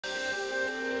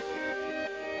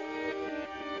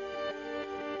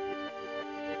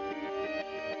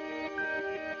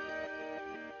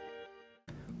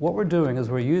What we're doing is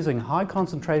we're using high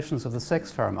concentrations of the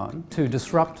sex pheromone to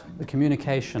disrupt the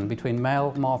communication between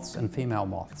male moths and female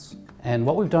moths. And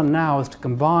what we've done now is to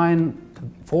combine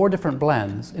 4 different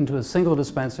blends into a single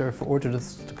dispenser for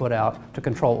orchardists to put out to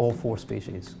control all 4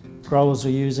 species. Growers are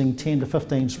using 10 to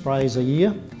 15 sprays a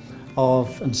year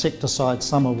of insecticides,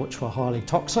 some of which were highly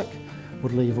toxic,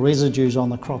 would leave residues on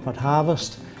the crop at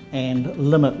harvest and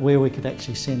limit where we could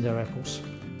actually send our apples.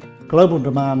 Global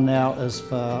demand now is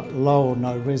for low or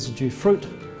no residue fruit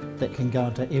that can go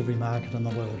into every market in the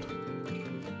world.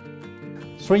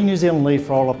 3 New Zealand leaf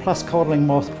roller plus codling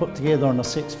moth put together in a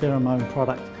sex pheromone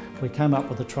product, we came up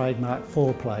with the trademark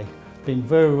foreplay. Been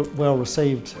very well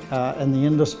received in the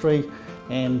industry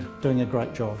and doing a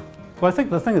great job. Well, I think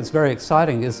the thing that's very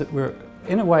exciting is that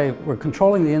in a way, we're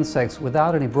controlling the insects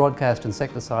without any broadcast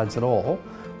insecticides at all.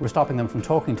 We're stopping them from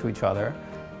talking to each other.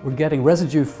 We're getting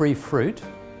residue-free fruit,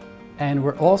 and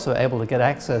we're also able to get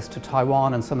access to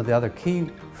Taiwan and some of the other key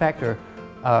factor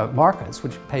markets,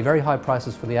 which pay very high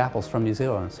prices for the apples from New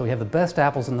Zealand. So we have the best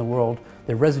apples in the world,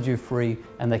 they're residue-free,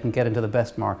 and they can get into the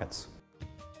best markets.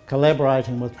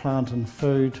 Collaborating with Plant and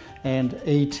Food and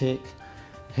Etec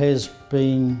has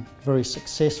been very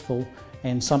successful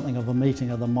and something of a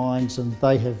meeting of the minds, and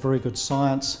they have very good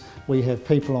science. We have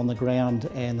people on the ground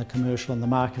and the commercial and the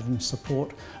marketing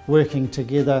support working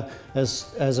together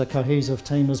as a cohesive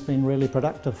team has been really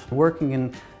productive. Working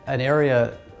in an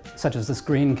area such as this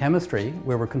green chemistry,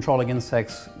 where we're controlling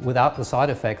insects without the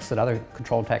side effects that other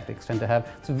control tactics tend to have,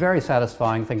 it's a very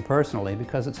satisfying thing personally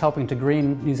because it's helping to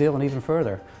green New Zealand even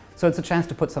further. So it's a chance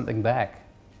to put something back.